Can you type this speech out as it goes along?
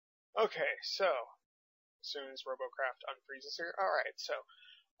Okay, so, as soon as Robocraft unfreezes here, alright, so,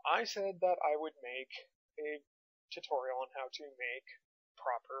 I said that I would make a tutorial on how to make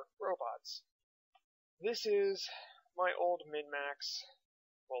proper robots. This is my old min-max,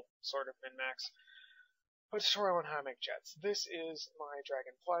 well, sort of min-max, tutorial on how to make jets. This is my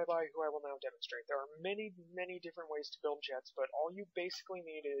Dragon Flyby, who I will now demonstrate. There are many, many different ways to build jets, but all you basically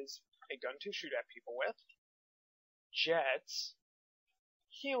need is a gun to shoot at people with, jets,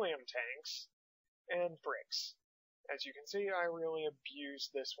 helium tanks, and bricks. As you can see, I really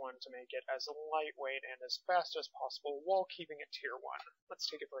abused this one to make it as lightweight and as fast as possible while keeping it tier 1. Let's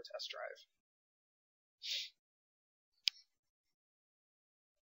take it for a test drive.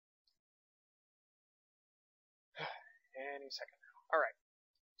 Any second now. Alright,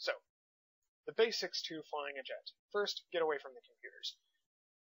 so, the basics to flying a jet. First, get away from the computers.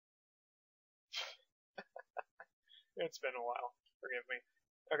 It's been a while, forgive me.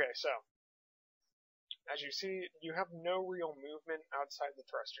 Okay, so, as you see, you have no real movement outside the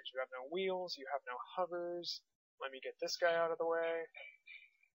thrusters. You have no wheels, you have no hovers. Let me get this guy out of the way.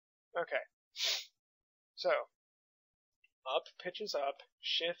 Okay, so, up pitches up,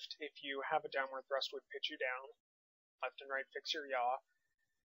 shift if you have a downward thrust would pitch you down, left and right fix your yaw,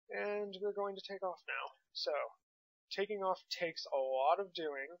 and we're going to take off now. So, taking off takes a lot of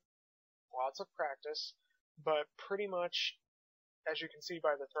doing, lots of practice, but pretty much, as you can see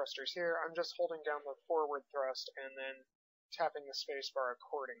by the thrusters here, I'm just holding down the forward thrust and then tapping the spacebar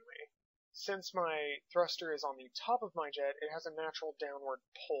accordingly. Since my thruster is on the top of my jet, it has a natural downward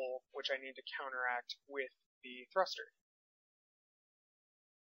pull, which I need to counteract with the thruster.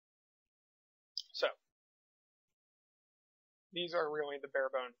 So, these are really the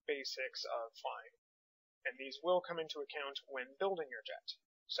bare-bone basics of flying, and these will come into account when building your jet.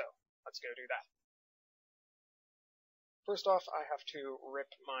 So, let's go do that. First off, I have to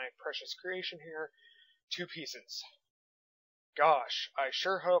rip my precious creation here to pieces. Gosh, I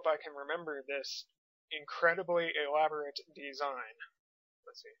sure hope I can remember this incredibly elaborate design.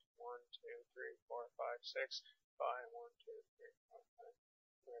 Let's see. 1, 2, 3, 4, 5, 6, 5, 1, 2, 3, 4,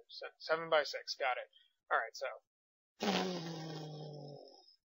 5, 6, 7 by 6. Got it. Alright, so.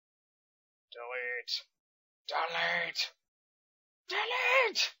 Delete. Delete.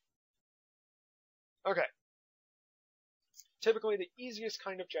 Delete! Okay. Typically, the easiest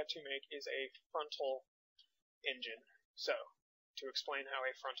kind of jet to make is a frontal engine. So, to explain how a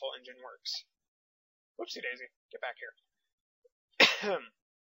frontal engine works. Whoopsie daisy, get back here.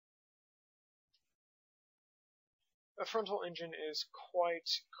 A frontal engine is quite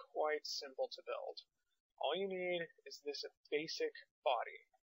simple to build. All you need is this basic body.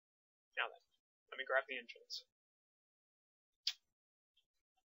 Now then, let me grab the engines.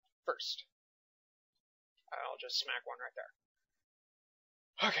 First, I'll just smack one right there.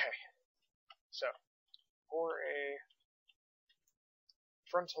 Okay, so, for a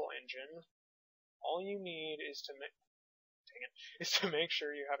frontal engine, all you need is to make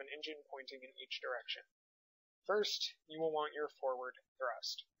sure you have an engine pointing in each direction. First, you will want your forward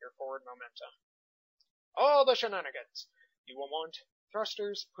thrust, your forward momentum. All the shenanigans! You will want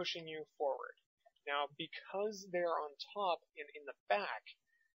thrusters pushing you forward. Now, because they're on top and in the back,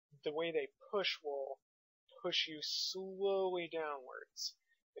 the way they push will push you slowly downwards.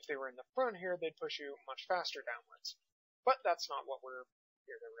 If they were in the front here, they'd push you much faster downwards. But that's not what we're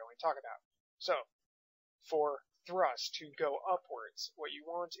here to really talk about. So, for thrust to go upwards, what you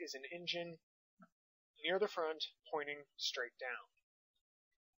want is an engine near the front pointing straight down.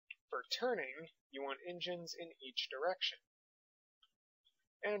 For turning, you want engines in each direction.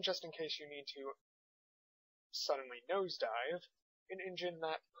 And just in case you need to suddenly nosedive, an engine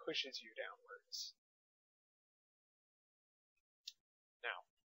that pushes you downwards. Now,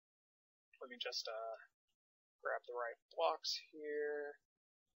 let me just grab the right blocks here,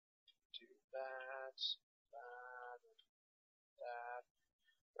 do that.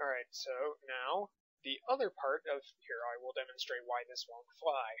 Alright, so now, the other part of here I will demonstrate why this won't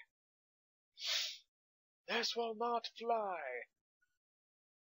fly. This will not fly!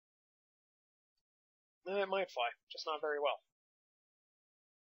 It might fly, just not very well.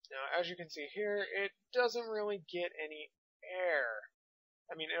 Now, as you can see here, it doesn't really get any air.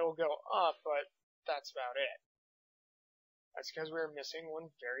 I mean, it'll go up, but that's about it. That's because we're missing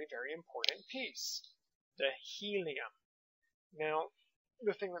one very important piece. The helium. Now,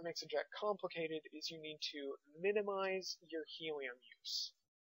 the thing that makes a jet complicated is you need to minimize your helium use.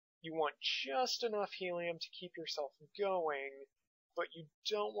 You want just enough helium to keep yourself going, but you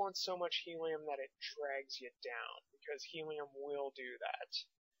don't want so much helium that it drags you down, because helium will do that.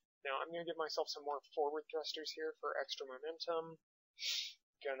 Now, I'm going to give myself some more forward thrusters here for extra momentum.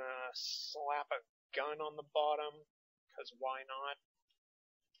 gonna slap a gun on the bottom, because why not?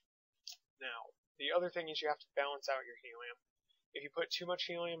 Now, the other thing is you have to balance out your helium. If you put too much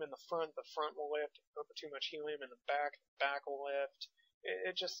helium in the front will lift. If you put too much helium in the back will lift.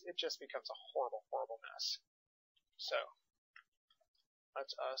 It just becomes a horrible, horrible mess. So, let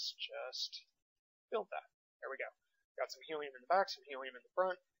us just build that. There we go. Got some helium in the back, some helium in the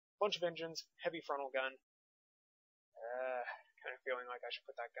front, bunch of engines, heavy frontal gun. Kind of feeling like I should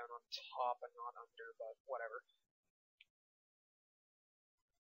put that gun on top and not under, but whatever.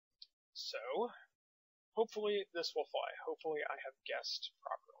 So, hopefully this will fly. Hopefully I have guessed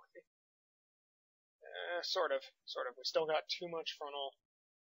properly. Sort of. We still got too much front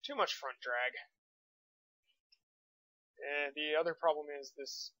drag. The other problem is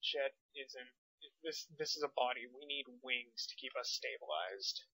this jet isn't. This is a body. We need wings to keep us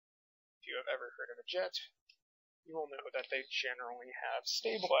stabilized. If you have ever heard of a jet, you will know that they generally have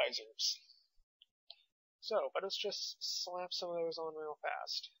stabilizers. So, let us just slap some of those on real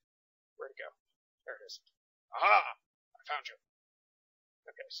fast. Where'd it go? There it is. Aha! I found you.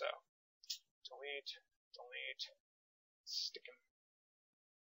 Okay, so, delete, stick him.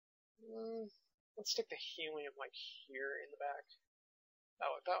 Let's stick the helium, like, here in the back.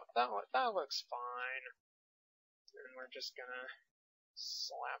 That looks fine. And we're just gonna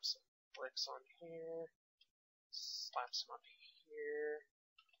slap some bricks on here. Slap some up here.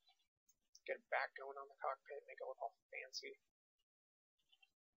 Get a back going on the cockpit, make it look all fancy.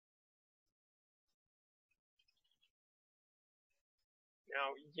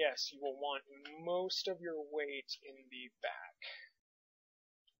 Now, yes, you will want most of your weight in the back.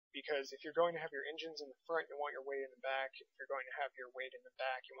 Because if you're going to have your engines in the front, you want your weight in the back. If you're going to have your weight in the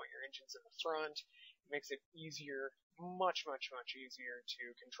back, you want your engines in the front. It makes it easier, much, much, much easier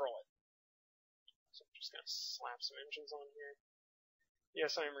to control it. So I'm just going to slap some engines on here.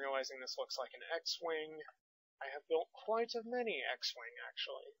 Yes, I am realizing this looks like an X-Wing. I have built quite a many X-Wing,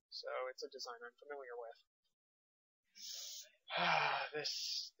 actually, so it's a design I'm familiar with.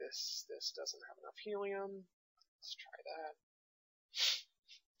 This doesn't have enough helium. Let's try that.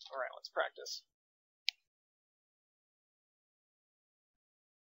 Alright, let's practice.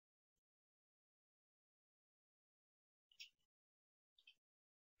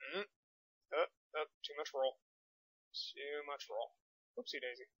 Too much roll. Too much roll. Oopsie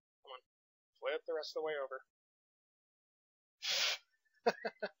daisy. Come on. Flip the rest of the way over.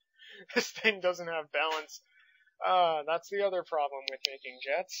 This thing doesn't have balance. That's the other problem with making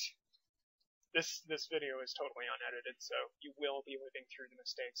jets. This video is totally unedited, so you will be living through the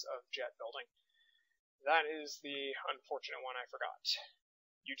mistakes of jet building. That is the unfortunate one I forgot.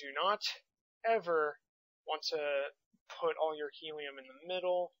 You do not ever want to put all your helium in the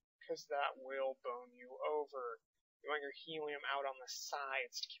middle, because that will bone you over. You want your helium out on the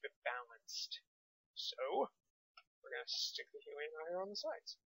sides to keep it balanced. So, we're going to stick the helium out here on the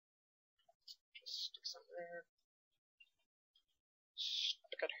sides. Just stick some there.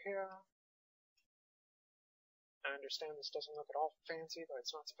 Stick it here. I understand this doesn't look at all fancy, but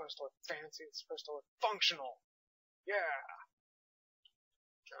it's not supposed to look fancy, it's supposed to look functional. Yeah!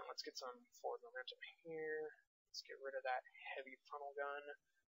 Now let's get some forward momentum here. Let's get rid of that heavy frontal gun.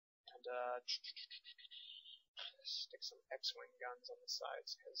 And stick some X-Wing guns on the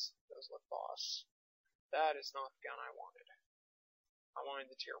sides, because those look boss. That is not the gun I wanted. I wanted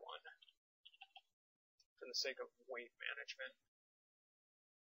the tier 1. For the sake of weight management.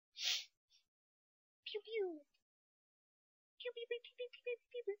 Pew pew!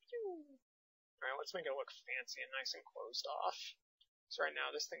 Alright, let's make it look fancy and nice and closed off. So right now,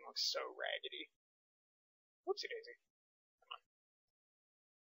 this thing looks so raggedy. Whoopsie daisy. Come on.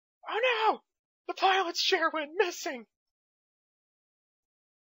 Oh no! The pilot's chair went missing!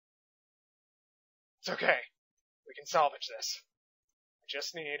 It's okay. We can salvage this. I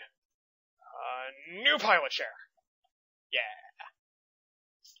just need a new pilot chair. Yeah.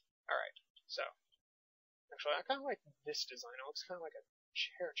 Alright, so. Actually, I kind of like this design. It looks kind of like a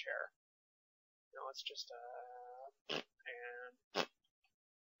chair. Now let's just,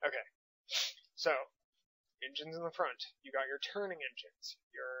 okay. So, engines in the front. You got your turning engines,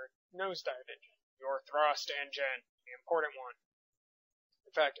 your nosedive engine, your thrust engine, the important one.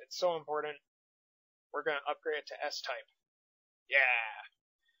 In fact, it's so important, we're going to upgrade it to S-type. Yeah!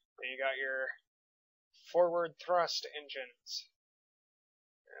 Then you got your forward thrust engines.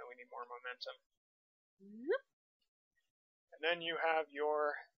 We need more momentum. And then you have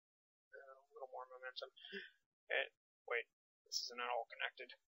your a little more momentum. Wait, this isn't at all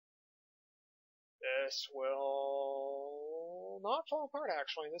connected. This will not fall apart,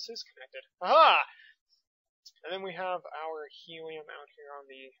 actually. This is connected. Aha! And then we have our helium out here on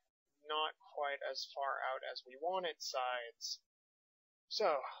the not quite as far out as we want it sides.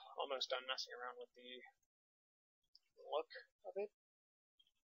 So, almost done messing around with the look of it.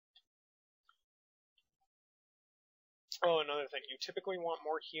 Oh, another thing, you typically want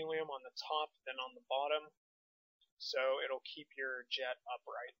more helium on the top than on the bottom, so it'll keep your jet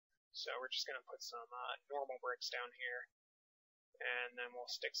upright. So we're just going to put some normal bricks down here, and then we'll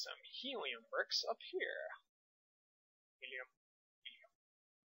stick some helium bricks up here. Helium.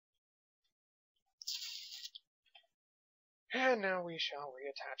 And now we shall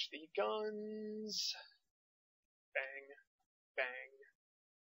reattach the guns. Bang, bang.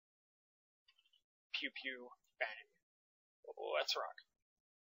 Pew pew, bang. Let's rock.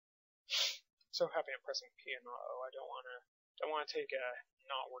 So happy I'm pressing P and not O. I don't wanna take a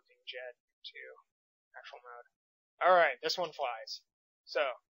not working jet to actual mode. Alright, this one flies. So,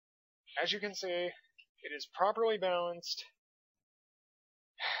 as you can see, it is properly balanced.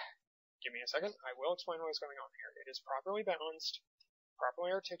 Give me a second, I will explain what is going on here. It is properly balanced, properly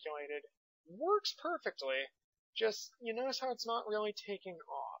articulated, works perfectly, just, you notice how it's not really taking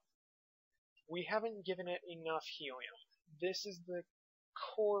off. We haven't given it enough helium. This is the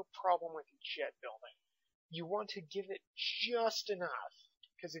core problem with jet building. You want to give it just enough,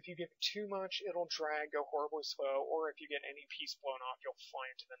 because if you give it too much, it'll drag, go horribly slow, or if you get any piece blown off, you'll fly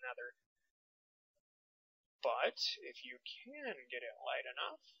into the nether. But, if you can get it light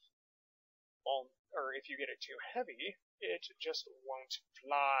enough, or if you get it too heavy, it just won't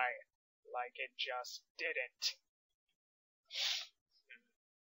fly, like it just didn't.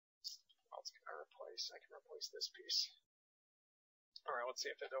 What else can I replace? I can replace this piece. Alright, let's see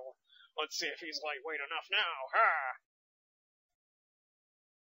if he's lightweight enough now. Ha!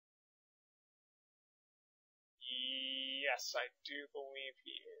 Yes, I do believe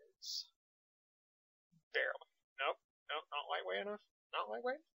he is. Barely. Nope, not lightweight enough. Not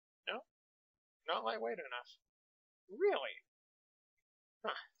lightweight? No? Not lightweight enough. Really?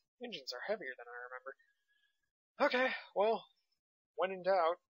 Huh. Engines are heavier than I remember. Okay, well, when in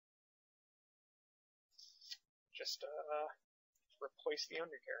doubt, just, replace the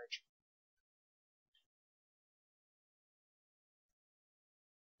undercarriage.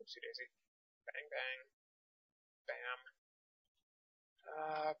 Oopsie daisy. Bang, bang. Bam.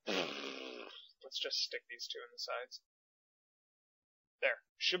 Let's just stick these two in the sides. There.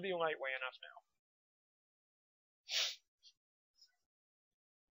 Should be lightweight enough now.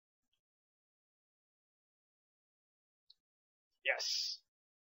 Yes.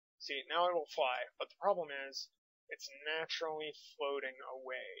 See, now it will fly, but the problem is, it's naturally floating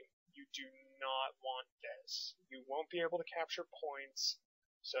away. You do not want this. You won't be able to capture points.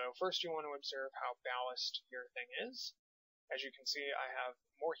 So first you want to observe how ballast your thing is. As you can see, I have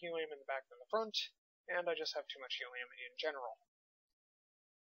more helium in the back than the front, and I just have too much helium in general.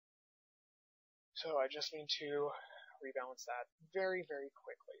 So I just need to rebalance that very, very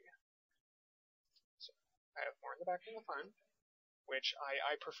quickly. So I have more in the back than the front, which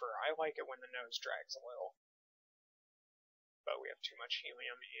I prefer. I like it when the nose drags a little. But we have too much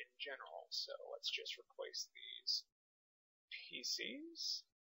helium in general, so let's just replace these PCs.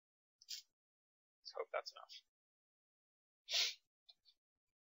 Let's hope that's enough.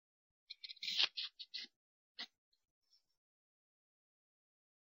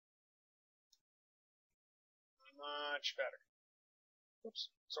 Much better.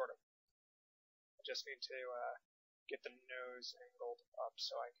 Oops, sort of. I just need to get the nose angled up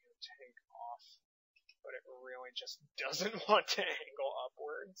so I can take off. But it really just doesn't want to angle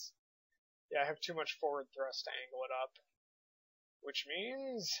upwards. Yeah, I have too much forward thrust to angle it up. Which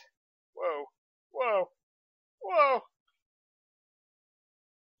means... Whoa.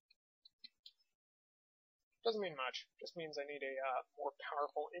 Doesn't mean much. Just means I need a more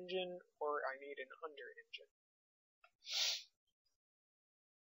powerful engine, or I need an under engine.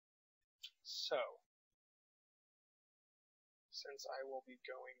 So, since I will be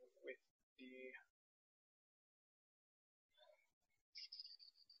going with the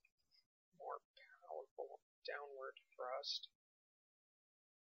more powerful downward thrust.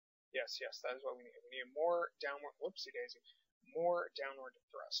 Yes, that is what we need. We need more downward, whoopsie daisy, more downward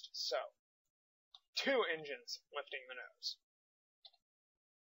thrust. So, 2 engines lifting the nose.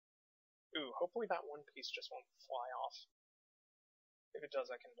 Ooh, hopefully that one piece just won't fly off. If it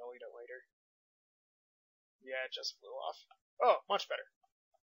does, I can delete it later. Yeah, it just flew off. Oh, much better.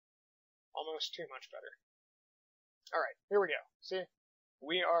 Almost too much better. Alright, here we go. See?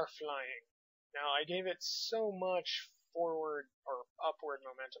 We are flying. Now, I gave it so much forward, or upward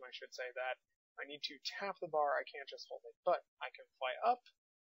momentum, I should say, that I need to tap the bar, I can't just hold it. But I can fly up,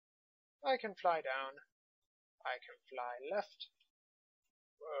 I can fly down, I can fly left.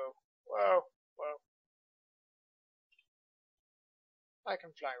 Whoa, whoa, whoa. I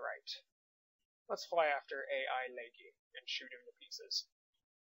can fly right. Let's fly after AI Leggy and shoot him to pieces.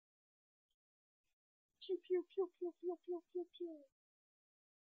 Pew, pew, pew, pew, pew, pew, pew, pew.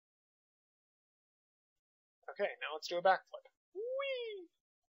 Okay, now let's do a backflip. Whee!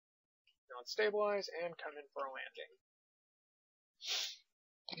 Now let's stabilize and come in for a landing.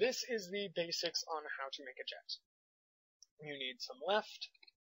 This is the basics on how to make a jet. You need some left,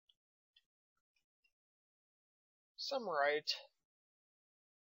 some right.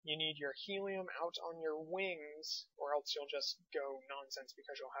 You need your helium out on your wings, or else you'll just go nonsense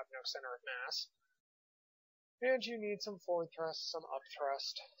because you'll have no center of mass. And you need some forward thrust, some up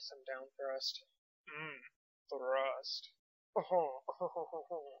thrust, some down thrust. Thrust.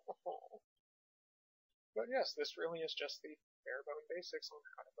 But yes, this really is just the bare bone basics on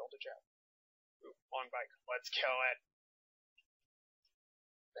how to build a jet. Ooh, long bike. Let's kill it.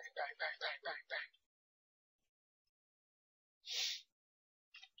 Bang, bang, bang, bang, bang, bang.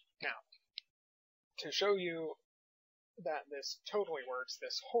 Now, to show you that this totally works,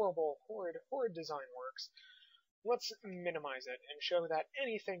 this horrible, horrid design works, let's minimize it and show that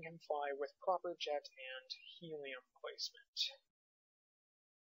anything can fly with proper jet and helium placement.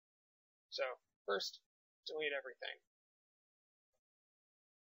 So, first, delete everything.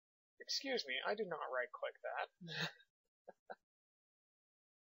 Excuse me, I did not right-click that.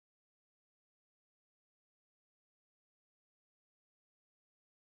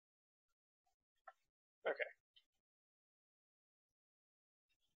 Okay.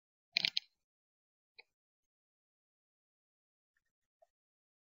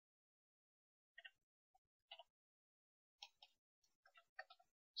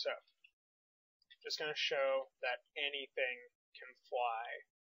 So, just going to show that anything can fly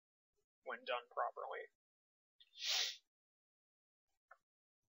when done properly.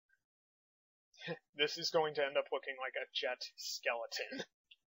 This is going to end up looking like a jet skeleton.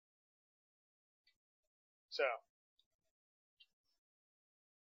 So,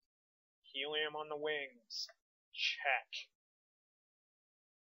 helium on the wings. Check.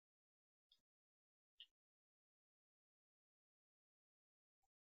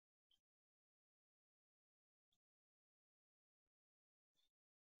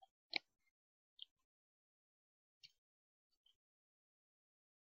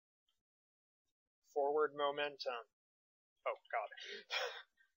 Forward momentum. Oh, God.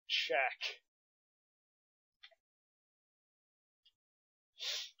 Check.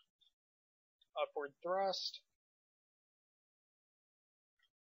 Upward thrust.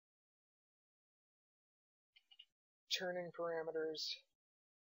 Turning parameters.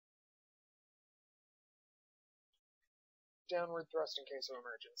 Downward thrust in case of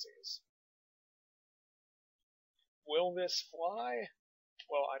emergencies. Will this fly?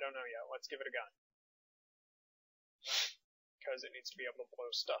 Well, I don't know yet. Let's give it a gun. Because it needs to be able to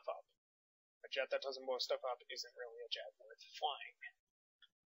blow stuff up. A jet that doesn't blow stuff up isn't really a jet worth flying.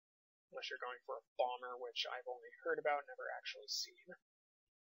 Unless you're going for a bomber, which I've only heard about, never actually seen.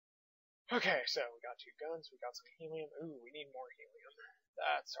 Okay, so we got 2 guns, we got some helium. Ooh, we need more helium.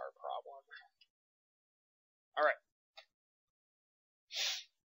 That's our problem. Alright.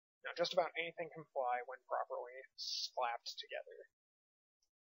 Now, just about anything can fly when properly slapped together.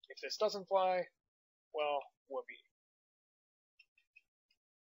 If this doesn't fly, well, whoopee.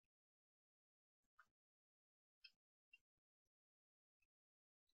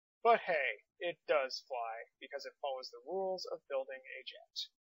 But hey, it does fly, because it follows the rules of building a jet.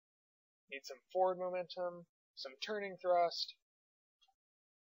 Need some forward momentum, some turning thrust,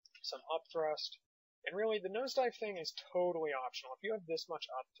 some up thrust, and really the nosedive thing is totally optional. If you have this much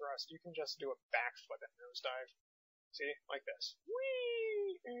up thrust, you can just do a backflip and nosedive. See? Like this.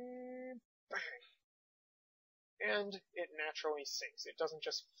 Whee! And bang! And it naturally sinks. It doesn't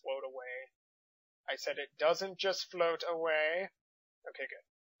just float away. I said it doesn't just float away. Okay, good.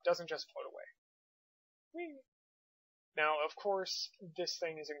 Doesn't just float away. Whee! Now, of course, this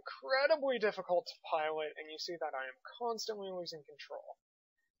thing is incredibly difficult to pilot, and you see that I am constantly losing control.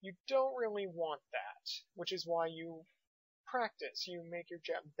 You don't really want that, which is why you practice. You make your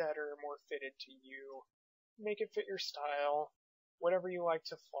jet better, more fitted to you. Make it fit your style. Whatever you like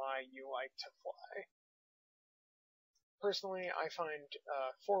to fly, you like to fly. Personally, I find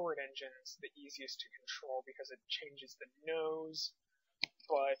forward engines the easiest to control because it changes the nose.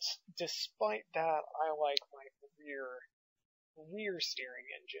 But despite that, I like my rear steering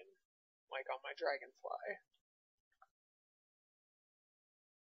engine, like on my Dragonfly.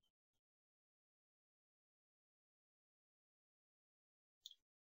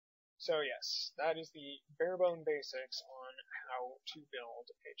 So yes, that is the bare-bone basics on how to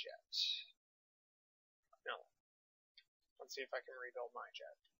build a jet. Now, let's see if I can rebuild my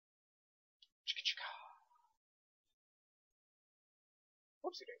jet.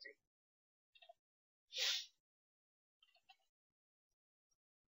 Whoopsie daisy.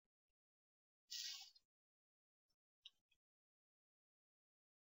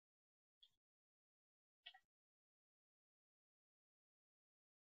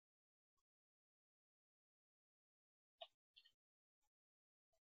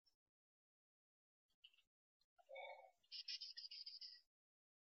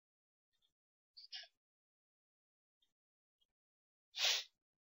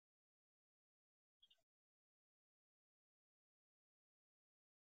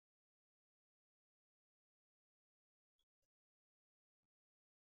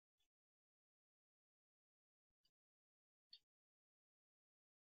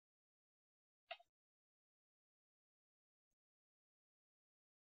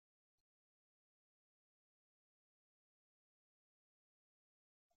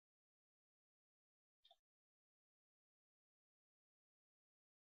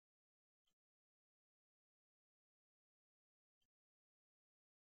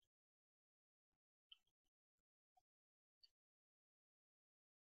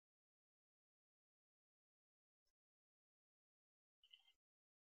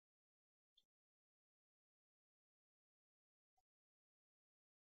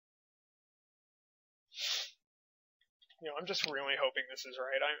 I'm just really hoping this is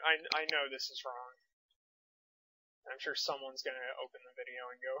right. I know this is wrong. I'm sure someone's gonna open the video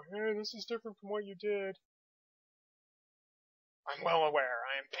and go, hey, this is different from what you did. I'm well aware.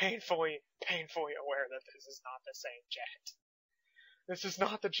 I am painfully aware that this is not the same jet. This is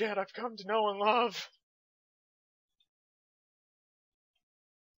not the jet I've come to know and love.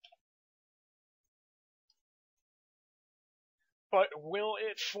 But will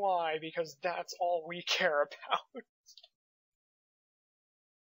it fly? Because that's all we care about.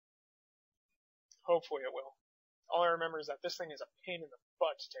 Hopefully it will. All I remember is that this thing is a pain in the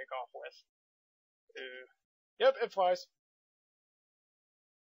butt to take off with. Yep, it flies.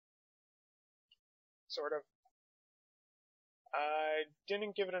 Sort of. I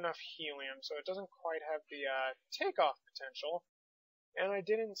didn't give it enough helium, so it doesn't quite have the takeoff potential. And I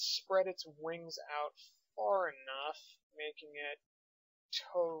didn't spread its wings out far enough, making it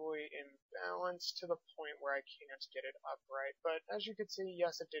totally imbalanced to the point where I can't get it upright. But as you can see,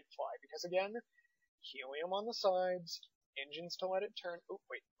 yes, it did fly, because again, helium on the sides, engines to let it turn. Oh,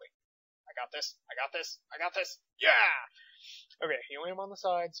 wait. I got this. Yeah! Okay, helium on the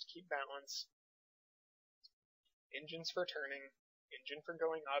sides to keep balance. Engines for turning, engine for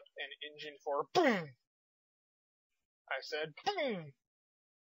going up, and engine for boom! I said boom!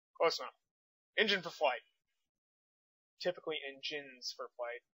 Close enough. Engine for flight. Typically engines for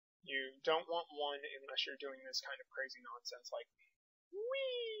flight. You don't want one unless you're doing this kind of crazy nonsense like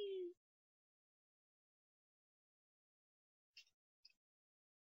whee!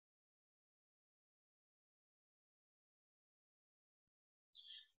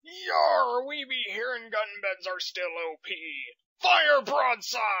 Yar, we be hearing gun beds are still OP. Fire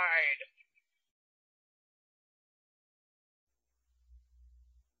broadside!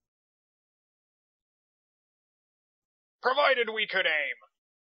 Provided we could aim.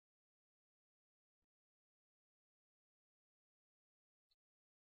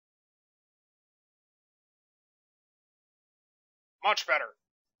 Much better.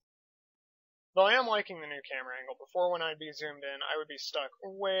 Though I am liking the new camera angle. Before, when I'd be zoomed in, I would be stuck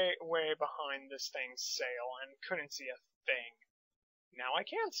way behind this thing's sail and couldn't see a thing. Now I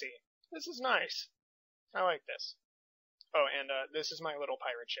can see. This is nice. I like this. Oh, and this is my little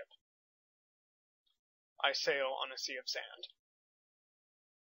pirate ship. I sail on a sea of sand.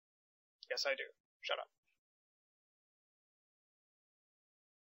 Yes, I do. Shut up.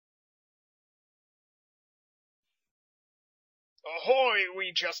 Ahoy!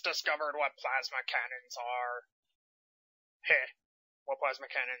 We just discovered what plasma cannons are. Heh. What plasma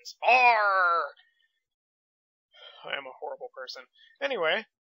cannons are! I am a horrible person. Anyway,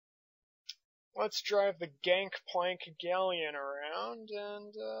 let's drive the Gangplank Galleon around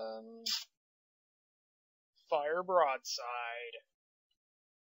and, fire broadside.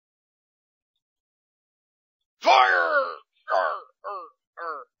 Fire!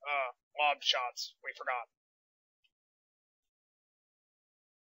 Lob shots. We forgot.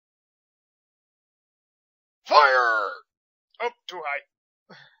 Fire! Oh, too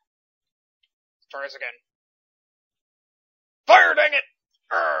high. Tries again. Fire, dang it!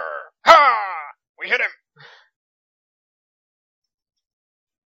 Ha! We hit him!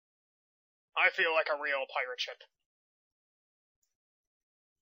 I feel like a real pirate ship.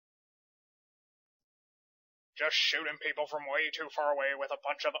 Just shooting people from way too far away with a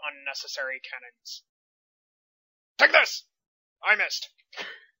bunch of unnecessary cannons. Take this! I missed.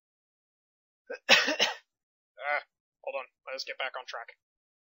 Hold on. Let's get back on track.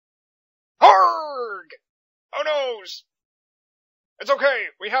 Harg! Oh noes! It's okay.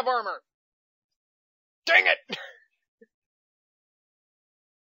 We have armor. Dang it!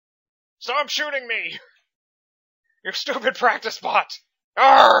 Stop shooting me! You stupid practice bot!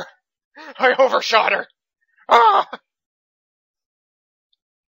 Arr! I overshot her! Ah!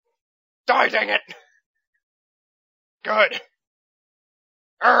 Die, dang it! Good.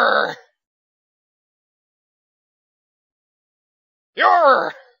 Arr!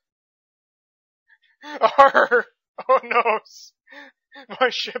 Yarr! Arr! Oh no! My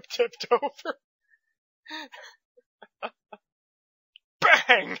ship tipped over.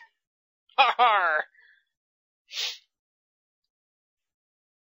 Bang! Arr!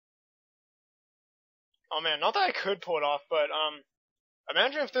 Oh man, not that I could pull it off, but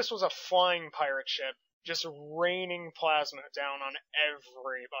imagine if this was a flying pirate ship, just raining plasma down on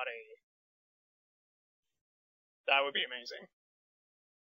everybody. That would be amazing.